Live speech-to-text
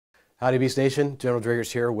Howdy Beast Nation, General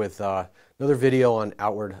Driggers here with another video on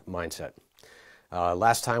outward mindset.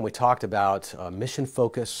 Last time we talked about mission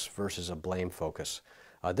focus versus a blame focus.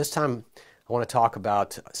 This time I want to talk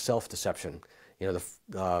about self-deception. You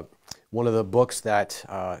know, one of the books that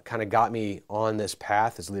kind of got me on this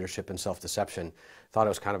path is Leadership and Self-Deception. Thought it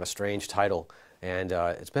was kind of a strange title, and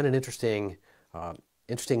it's been an interesting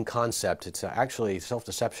concept. It's actually,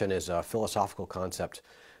 self-deception is a philosophical concept,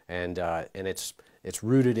 and it's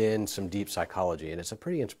rooted in some deep psychology, and it's a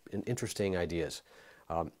pretty interesting ideas.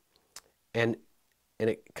 And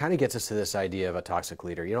it kind of gets us to this idea of a toxic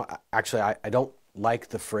leader. You know, actually, I don't like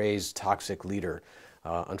the phrase toxic leader.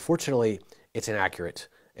 Unfortunately, it's inaccurate,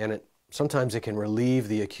 and sometimes it can relieve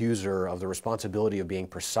the accuser of the responsibility of being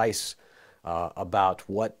precise about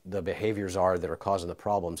what the behaviors are that are causing the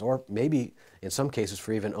problems, or maybe in some cases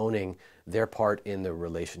for even owning their part in the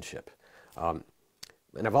relationship.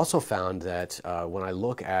 And I've also found that when I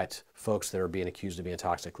look at folks that are being accused of being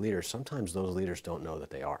toxic leaders, sometimes those leaders don't know that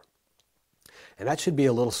they are. And that should be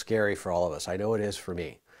a little scary for all of us. I know it is for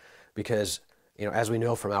me, because you know, as we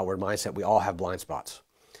know from outward mindset, we all have blind spots.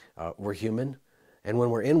 We're human, and when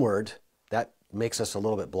we're inward, that makes us a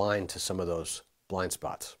little bit blind to some of those blind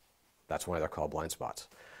spots. That's why they're called blind spots.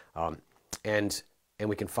 And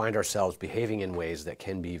we can find ourselves behaving in ways that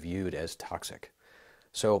can be viewed as toxic.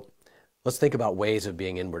 So let's think about ways of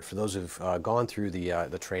being inward. For those who've gone through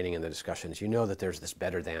the training and the discussions, you know that there's this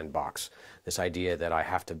better than box, this idea that I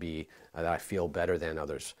have to be, that I feel better than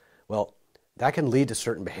others. Well, that can lead to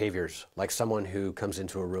certain behaviors, like someone who comes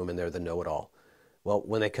into a room and they're the know-it-all. Well,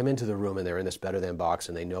 when they come into the room and they're in this better than box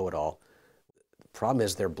and they know it all, the problem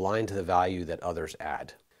is they're blind to the value that others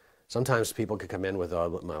add. Sometimes people can come in with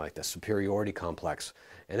like the superiority complex,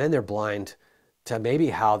 and then they're blind to maybe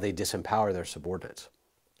how they disempower their subordinates.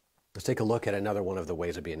 Let's take a look at another one of the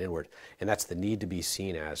ways of being inward, and that's the need to be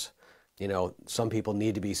seen as. You know, some people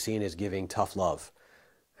need to be seen as giving tough love,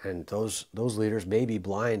 and those leaders may be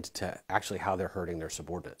blind to actually how they're hurting their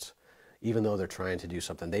subordinates. Even though they're trying to do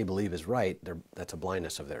something they believe is right, that's a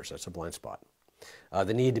blindness of theirs. That's a blind spot.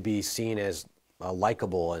 The need to be seen as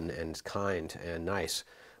likable and kind and nice.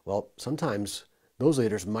 Well, sometimes those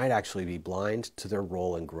leaders might actually be blind to their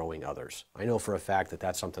role in growing others. I know for a fact that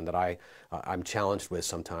that's something that I'm challenged with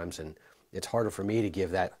sometimes, and it's harder for me to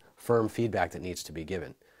give that firm feedback that needs to be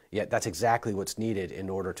given. Yet that's exactly what's needed in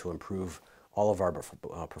order to improve all of our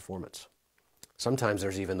performance. Sometimes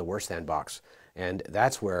there's even the worse than box, and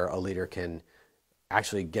that's where a leader can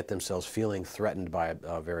actually get themselves feeling threatened by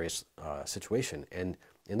a various situation. And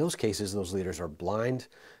in those cases, those leaders are blind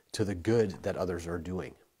to the good that others are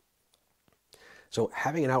doing. So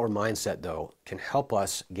having an outward mindset, though, can help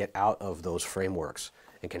us get out of those frameworks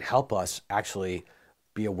and can help us actually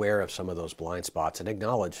be aware of some of those blind spots and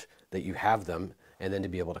acknowledge that you have them, and then to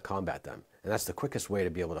be able to combat them. And that's the quickest way to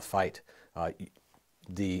be able to fight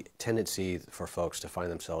the tendency for folks to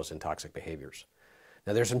find themselves in toxic behaviors.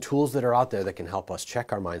 Now, there's some tools that are out there that can help us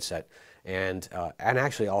check our mindset and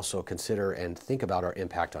actually also consider and think about our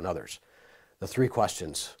impact on others. The 3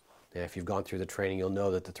 questions. And if you've gone through the training, you'll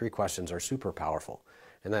know that the 3 questions are super powerful.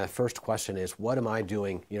 And that first question is, what am I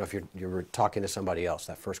doing? You know, if you're talking to somebody else,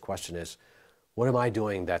 that first question is, what am I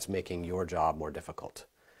doing that's making your job more difficult?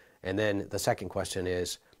 And then the second question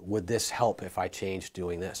is, would this help if I changed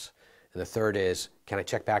doing this? And the third is, can I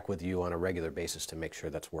check back with you on a regular basis to make sure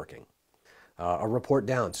that's working? A report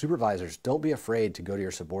down. Supervisors, don't be afraid to go to your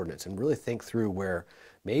subordinates and really think through where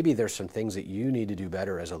maybe there's some things that you need to do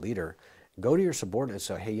better as a leader. Go to your subordinates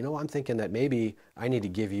and say, hey, you know, I'm thinking that maybe I need to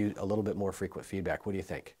give you a little bit more frequent feedback. What do you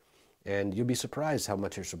think? And you'll be surprised how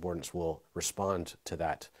much your subordinates will respond to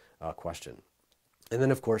that question. And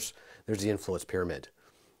then, of course, there's the influence pyramid.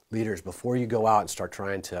 Leaders, before you go out and start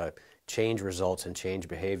trying to change results and change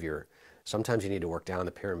behavior, sometimes you need to work down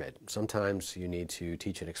the pyramid. Sometimes you need to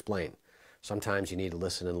teach and explain. Sometimes you need to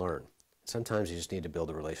listen and learn. Sometimes you just need to build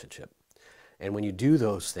a relationship. And when you do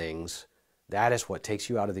those things, that is what takes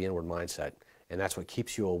you out of the inward mindset, and that's what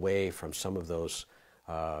keeps you away from some of those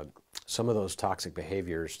toxic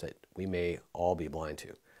behaviors that we may all be blind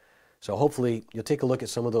to. So hopefully you'll take a look at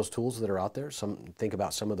some of those tools that are out there. Think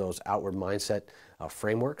about some of those outward mindset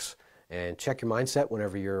frameworks, and check your mindset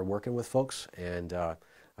whenever you're working with folks. And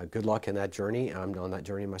good luck in that journey. I'm on that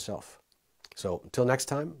journey myself. So until next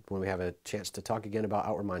time, when we have a chance to talk again about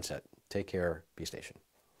outward mindset, take care, Beast Nation.